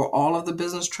up for all of the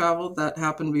business travel that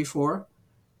happened before,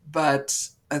 but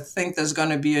I think there's going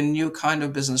to be a new kind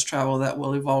of business travel that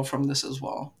will evolve from this as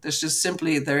well.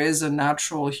 There is a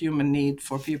natural human need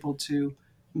for people to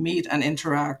meet and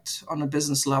interact on a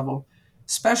business level,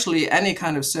 especially any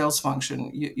kind of sales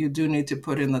function. You do need to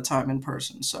put in the time in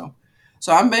person. So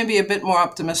I'm maybe a bit more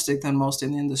optimistic than most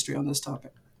in the industry on this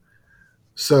topic.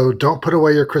 So don't put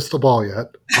away your crystal ball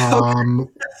yet.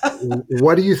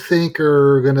 What do you think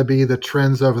are going to be the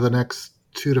trends over the next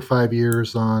 2 to 5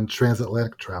 years on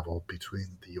transatlantic travel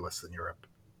between the U.S. and Europe?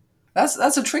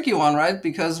 That's a tricky one, right?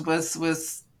 Because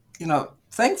with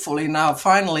thankfully now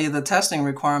finally the testing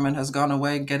requirement has gone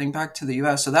away, getting back to the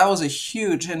U.S. So that was a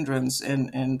huge hindrance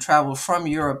in travel from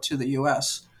Europe to the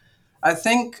U.S. I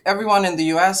think everyone in the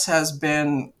U.S. has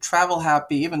been travel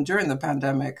happy even during the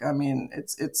pandemic. I mean,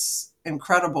 it's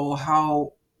incredible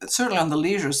how, certainly on the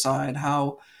leisure side,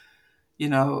 how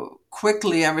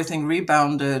quickly everything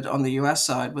rebounded on the US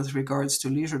side with regards to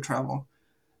leisure travel.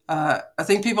 I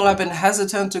think people have been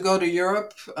hesitant to go to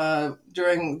Europe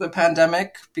during the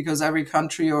pandemic because every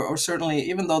country, or certainly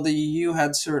even though the EU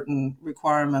had certain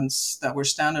requirements that were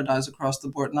standardized across the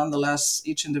board, nonetheless,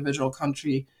 each individual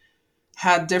country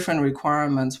had different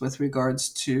requirements with regards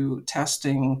to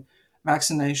testing,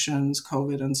 vaccinations,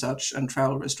 COVID and such, and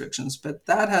travel restrictions. But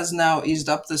that has now eased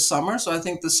up this summer. So I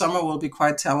think the summer will be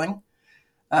quite telling.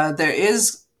 There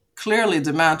is clearly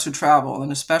demand to travel,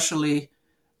 and especially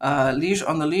on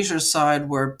the leisure side,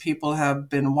 where people have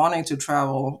been wanting to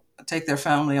travel, take their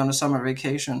family on a summer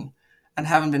vacation, and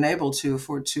haven't been able to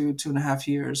for 2.5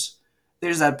 years.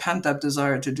 There's that pent-up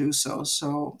desire to do so.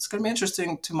 So it's going to be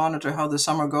interesting to monitor how the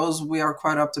summer goes. We are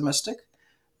quite optimistic,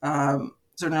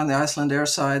 certainly on the Icelandair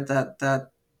side,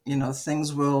 that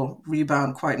things will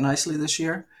rebound quite nicely this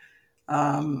year.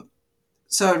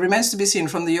 So it remains to be seen.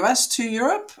 From the US to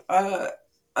Europe,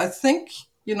 I think,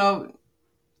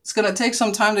 it's going to take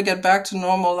some time to get back to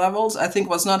normal levels. I think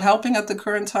what's not helping at the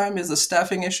current time is the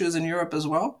staffing issues in Europe as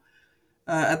well,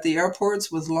 at the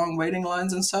airports with long waiting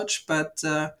lines and such. But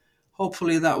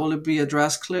hopefully that will be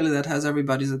addressed. Clearly that has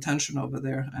everybody's attention over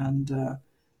there. And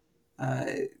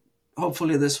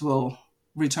hopefully this will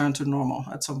return to normal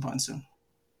at some point soon.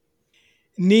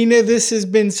 Nina, this has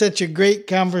been such a great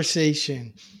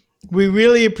conversation. We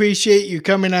really appreciate you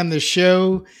coming on the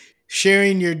show,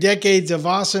 sharing your decades of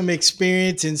awesome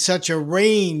experience in such a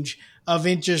range of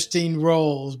interesting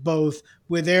roles, both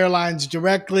with airlines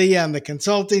directly, on the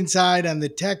consulting side, on the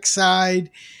tech side.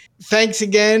 Thanks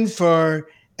again for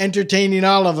entertaining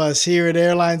all of us here at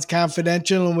Airlines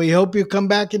Confidential, and we hope you come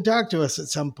back and talk to us at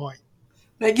some point.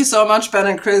 Thank you so much, Ben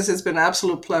and Chris. It's been an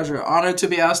absolute pleasure. Honored to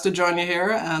be asked to join you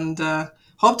here, and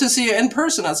hope to see you in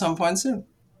person at some point soon.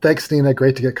 Thanks, Nina.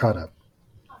 Great to get caught up.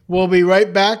 We'll be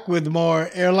right back with more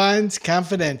Airlines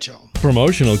Confidential.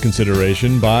 Promotional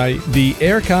consideration by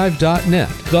thearchive.net,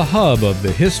 the hub of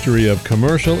the history of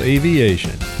commercial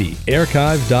aviation.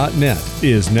 Thearchive.net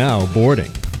is now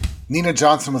boarding. Nina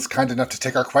Johnson was kind enough to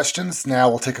take our questions. Now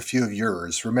we'll take a few of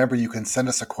yours. Remember, you can send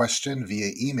us a question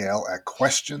via email at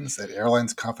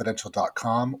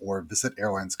questions@airlinesconfidential.com or visit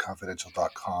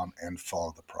airlinesconfidential.com and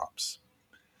follow the prompts.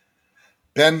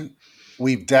 Ben,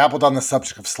 we've dabbled on the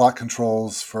subject of slot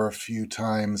controls for a few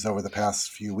times over the past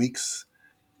few weeks,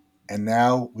 And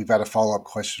now we've got a follow-up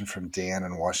question from Dan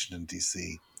in Washington,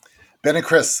 D.C. Ben and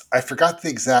Chris, I forgot the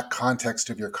exact context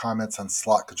of your comments on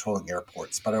slot controlling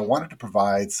airports, but I wanted to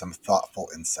provide some thoughtful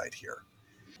insight here.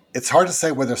 It's hard to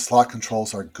say whether slot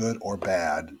controls are good or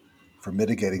bad for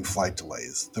mitigating flight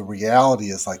delays. The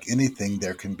reality is, like anything,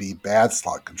 there can be bad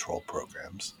slot control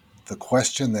programs. The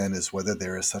question then is whether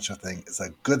there is such a thing as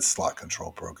a good slot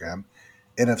control program,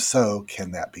 and if so,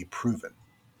 can that be proven?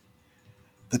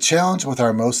 The challenge with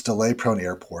our most delay-prone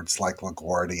airports like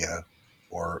LaGuardia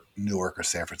or Newark or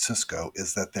San Francisco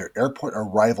is that their airport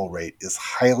arrival rate is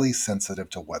highly sensitive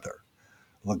to weather.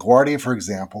 LaGuardia, for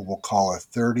example, will call a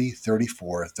 30,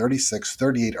 34, 36,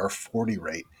 38, or 40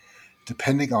 rate,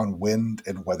 depending on wind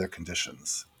and weather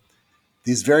conditions.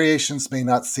 These variations may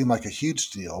not seem like a huge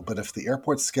deal, but if the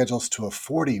airport schedules to a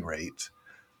 40 rate,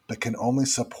 but can only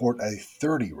support a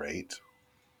 30 rate,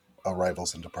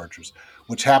 arrivals and departures,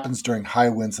 which happens during high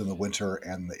winds in the winter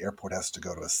and the airport has to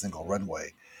go to a single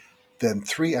runway, then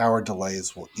 3-hour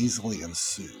delays will easily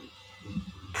ensue.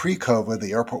 Pre-COVID,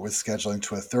 the airport was scheduling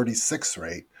to a 36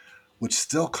 rate, which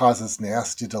still causes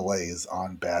nasty delays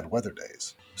on bad weather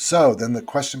days. So then the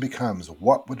question becomes,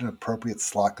 what would an appropriate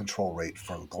slot control rate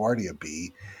for LaGuardia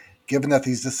be, given that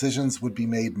these decisions would be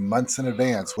made months in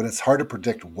advance when it's hard to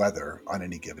predict weather on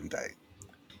any given day?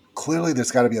 Clearly,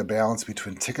 there's got to be a balance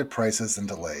between ticket prices and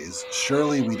delays.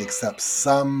 Surely we'd accept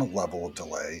some level of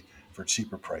delay for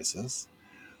cheaper prices,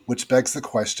 which begs the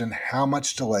question, how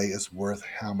much delay is worth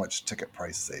how much ticket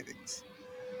price savings?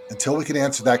 Until we can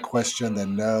answer that question,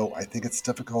 then no, I think it's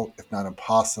difficult, if not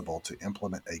impossible, to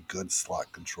implement a good slot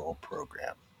control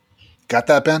program. Got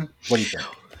that, Ben? What do you think?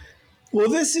 Well,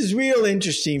 this is real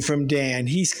interesting from Dan.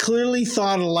 He's clearly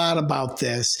thought a lot about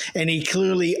this, and he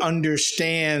clearly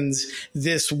understands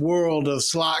this world of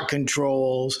slot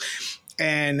controls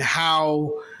and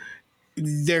how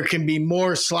there can be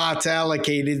more slots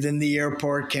allocated than the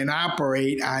airport can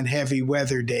operate on heavy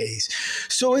weather days.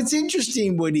 So it's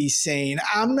interesting what he's saying.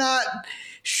 I'm not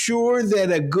sure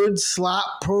that a good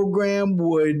slot program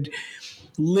would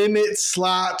limit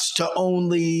slots to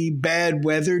only bad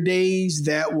weather days.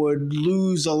 That would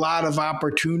lose a lot of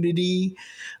opportunity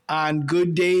on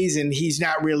good days, and he's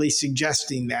not really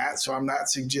suggesting that, so I'm not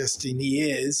suggesting he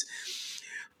is.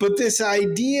 But this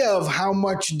idea of how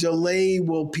much delay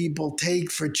will people take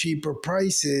for cheaper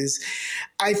prices,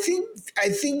 I think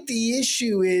the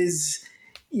issue is,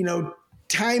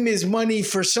 time is money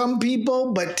for some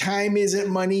people, but time isn't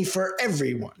money for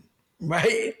everyone.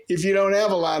 Right? If you don't have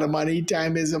a lot of money,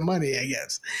 time isn't money, I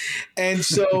guess. And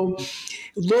so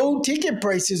low ticket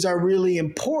prices are really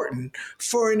important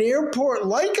for an airport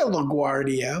like a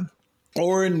LaGuardia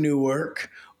or a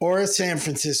Newark or a San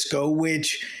Francisco,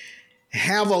 which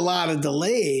have a lot of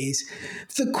delays.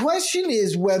 The question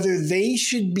is whether they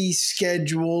should be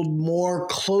scheduled more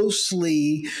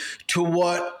closely to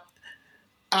what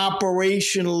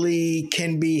operationally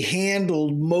can be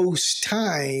handled most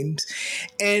times,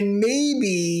 and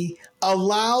maybe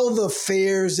allow the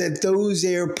fares at those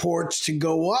airports to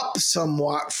go up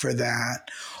somewhat for that,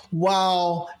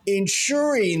 while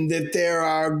ensuring that there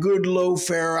are good low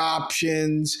fare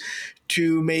options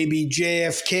to maybe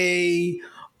JFK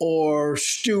or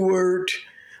Stewart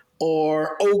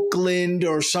or Oakland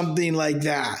or something like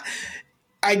that.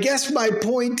 I guess my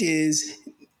point is,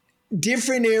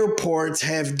 different airports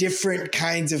have different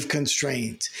kinds of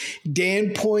constraints.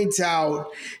 Dan points out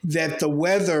that the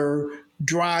weather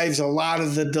drives a lot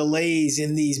of the delays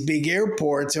in these big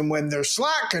airports, and when they're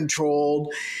slot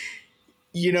controlled,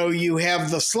 you have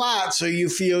the slot, so you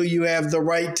feel you have the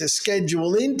right to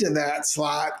schedule into that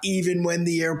slot even when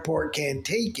the airport can't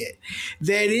take it.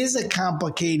 That is a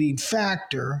complicating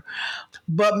factor.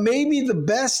 But maybe the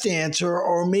best answer,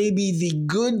 or maybe the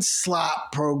good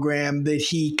slot program that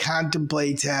he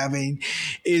contemplates having,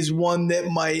 is one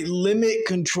that might limit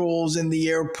controls in the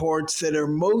airports that are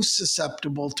most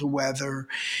susceptible to weather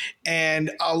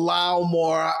and allow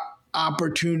more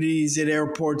opportunities at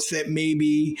airports that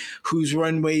maybe whose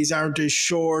runways aren't as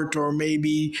short or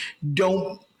maybe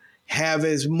don't have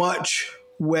as much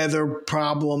weather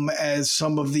problem as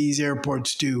some of these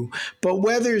airports do. But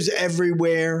weather's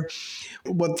everywhere.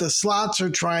 What the slots are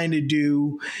trying to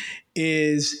do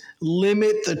is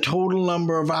limit the total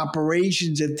number of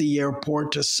operations at the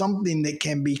airport to something that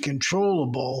can be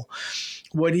controllable.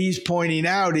 What he's pointing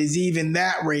out is even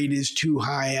that rate is too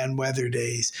high on weather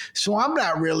days. So I'm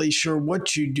not really sure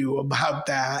what you do about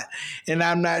that. And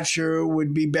I'm not sure it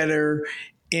would be better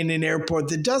in an airport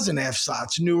that doesn't have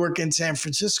slots. Newark and San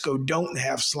Francisco don't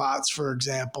have slots, for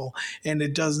example, and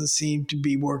it doesn't seem to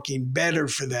be working better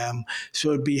for them. So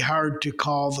it'd be hard to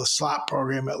call the slot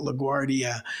program at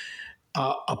LaGuardia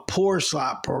a poor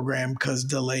slot program because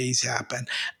delays happen.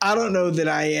 I don't know that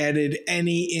I added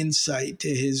any insight to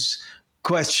his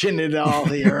question at all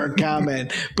here or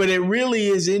comment, but it really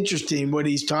is interesting what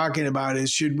he's talking about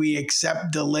is should we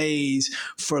accept delays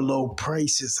for low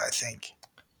prices, I think.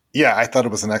 Yeah, I thought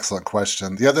it was an excellent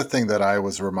question. The other thing that I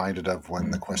was reminded of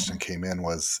when the question came in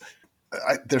was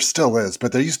there still is,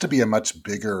 but there used to be a much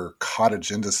bigger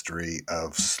cottage industry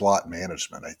of slot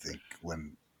management, I think,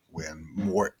 when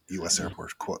more U.S.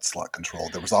 airports, quote, slot control.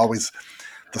 There was always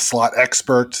the slot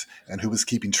expert and who was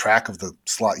keeping track of the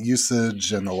slot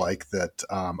usage and the like that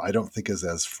I don't think is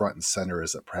as front and center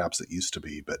as it perhaps it used to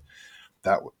be. But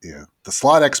that, the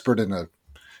slot expert in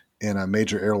a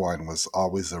major airline was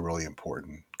always a really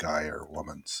important guy or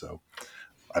woman. So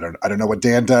I don't know what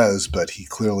Dan does, but he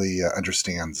clearly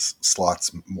understands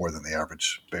slots more than the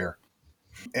average bear.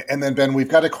 And then, Ben, we've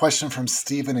got a question from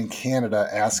Stephen in Canada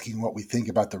asking what we think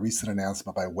about the recent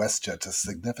announcement by WestJet to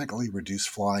significantly reduce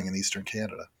flying in Eastern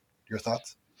Canada. Your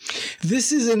thoughts?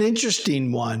 This is an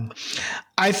interesting one.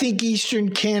 I think Eastern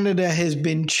Canada has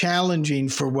been challenging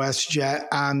for WestJet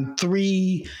on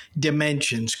 3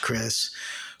 dimensions, Chris.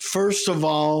 First of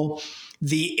all,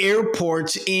 the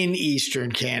airports in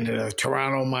Eastern Canada,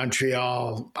 Toronto,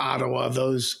 Montreal, Ottawa,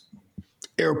 those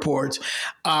airports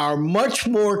are much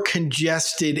more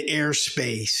congested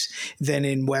airspace than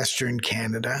in Western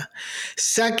Canada.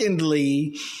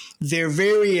 Secondly, they're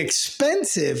very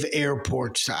expensive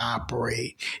airports to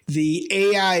operate. The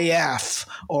AIF,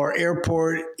 or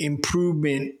Airport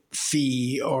Improvement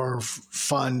Fee or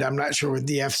Fund, I'm not sure what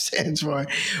the F stands for,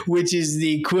 which is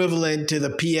the equivalent to the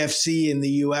PFC in the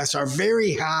US, are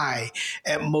very high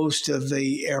at most of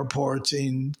the airports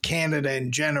in Canada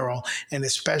in general, and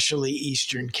especially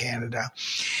Eastern Canada.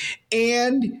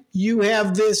 And you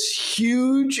have this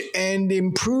huge and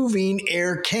improving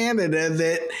Air Canada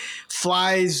that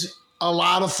flies a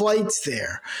lot of flights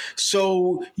there.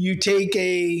 So you take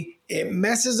it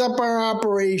messes up our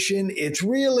operation. It's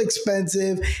real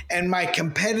expensive. And my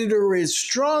competitor is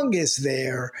strongest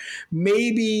there.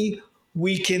 Maybe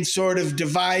we can sort of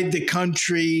divide the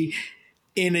country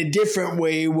in a different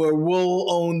way where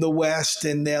we'll own the West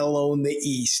and they'll own the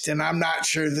East. And I'm not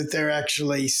sure that they're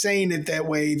actually saying it that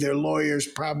way. Their lawyers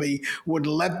probably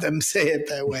wouldn't let them say it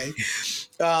that way.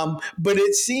 But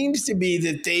it seems to be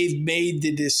that they've made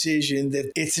the decision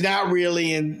that it's not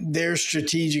really in their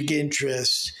strategic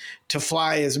interest to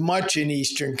fly as much in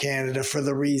Eastern Canada for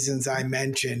the reasons I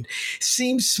mentioned.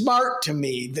 Seems smart to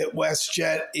me that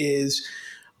WestJet is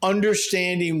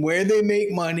understanding where they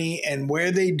make money and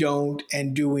where they don't,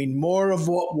 and doing more of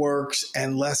what works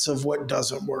and less of what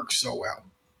doesn't work so well.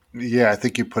 Yeah, I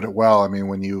think you put it well. I mean,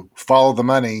 when you follow the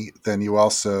money, then you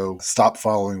also stop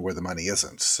following where the money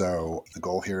isn't. So the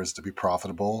goal here is to be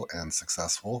profitable and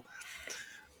successful.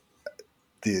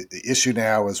 The issue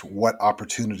now is what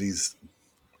opportunities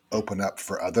open up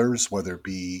for others, whether it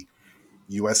be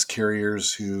U.S.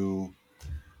 carriers who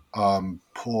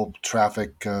pull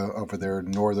traffic over their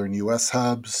northern U.S.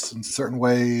 hubs in certain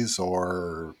ways,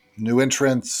 or new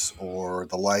entrants or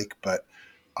the like. But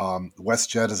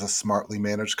WestJet is a smartly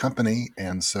managed company,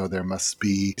 and so there must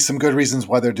be some good reasons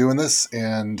why they're doing this,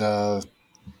 and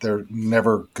they're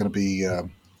never going to be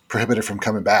prohibited from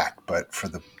coming back. But for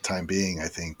the time being, I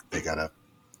think they got to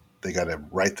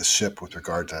right the ship with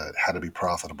regard to how to be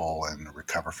profitable and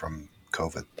recover from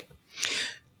COVID.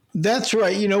 That's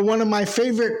right. You know, one of my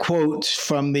favorite quotes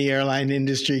from the airline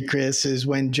industry, Chris, is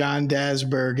when John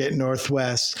Dasberg at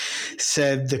Northwest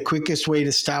said the quickest way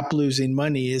to stop losing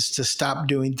money is to stop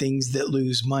doing things that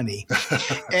lose money.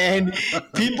 And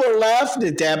people laughed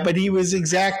at that, but he was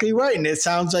exactly right. And it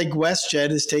sounds like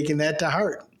WestJet is taking that to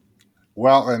heart.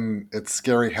 Well, and it's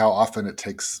scary how often it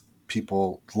takes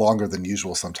people longer than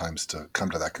usual sometimes to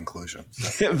come to that conclusion.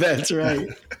 So. That's right.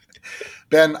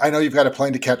 Ben, I know you've got a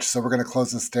plane to catch, so we're going to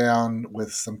close this down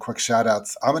with some quick shout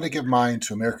outs. I'm going to give mine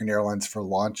to American Airlines for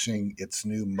launching its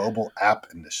new mobile app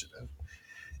initiative.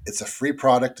 It's a free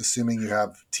product, assuming you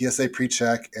have TSA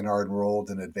PreCheck and are enrolled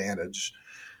in Advantage.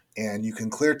 And you can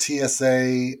clear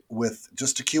TSA with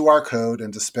just a QR code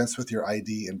and dispense with your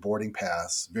ID and boarding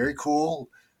pass. Very cool.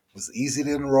 It was easy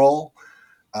to enroll.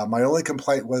 My only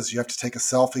complaint was you have to take a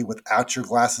selfie without your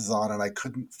glasses on, and I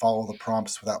couldn't follow the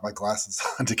prompts without my glasses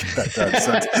on to get that done.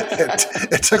 So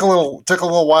it took a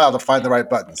little while to find the right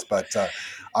buttons, but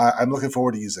I'm looking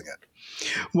forward to using it.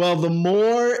 Well, the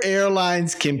more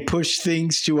airlines can push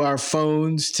things to our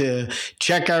phones to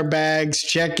check our bags,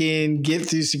 check in, get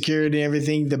through security and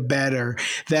everything, the better.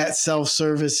 That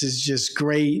self-service is just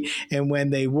great, and when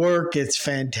they work, it's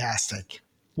fantastic.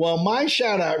 Well, my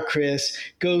shout out, Chris,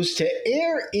 goes to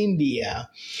Air India.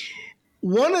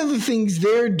 one of the things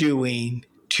they're doing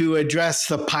to address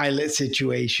the pilot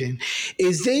situation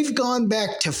is they've gone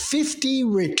back to 50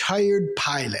 retired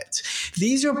pilots.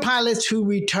 These are pilots who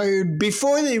retired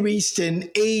before they reached an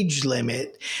age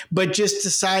limit, but just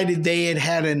decided they had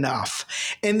had enough.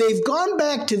 And they've gone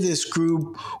back to this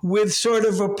group with sort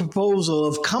of a proposal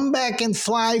of come back and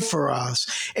fly for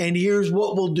us, and here's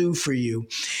what we'll do for you.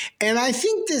 And I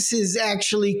think this is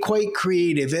actually quite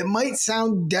creative. It might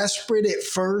sound desperate at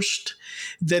first,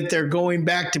 that they're going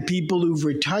back to people who've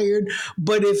retired.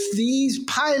 But if these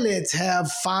pilots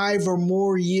have 5 or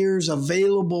more years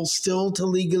available still to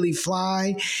legally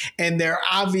fly, and they're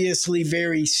obviously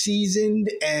very seasoned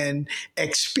and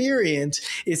experienced,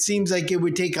 it seems like it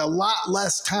would take a lot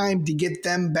less time to get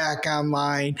them back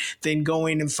online than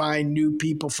going and find new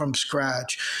people from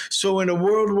scratch. So in a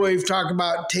world where we've talked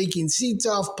about taking seats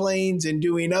off planes and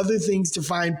doing other things to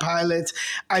find pilots,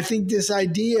 I think this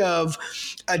idea of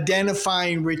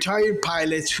identifying retired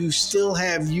pilots who still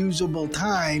have usable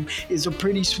time is a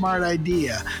pretty smart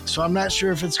idea. So I'm not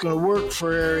sure if it's going to work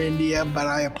for Air India, but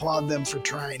I applaud them for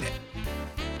trying it.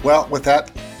 Well, with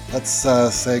that, let's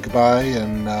say goodbye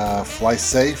and fly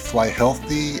safe, fly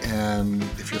healthy, and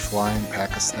if you're flying,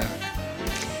 pack a snack.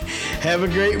 Have a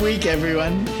great week,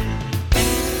 everyone.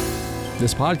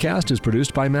 This podcast is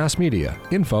produced by Mass Media.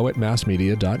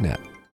 Info@massmedia.net.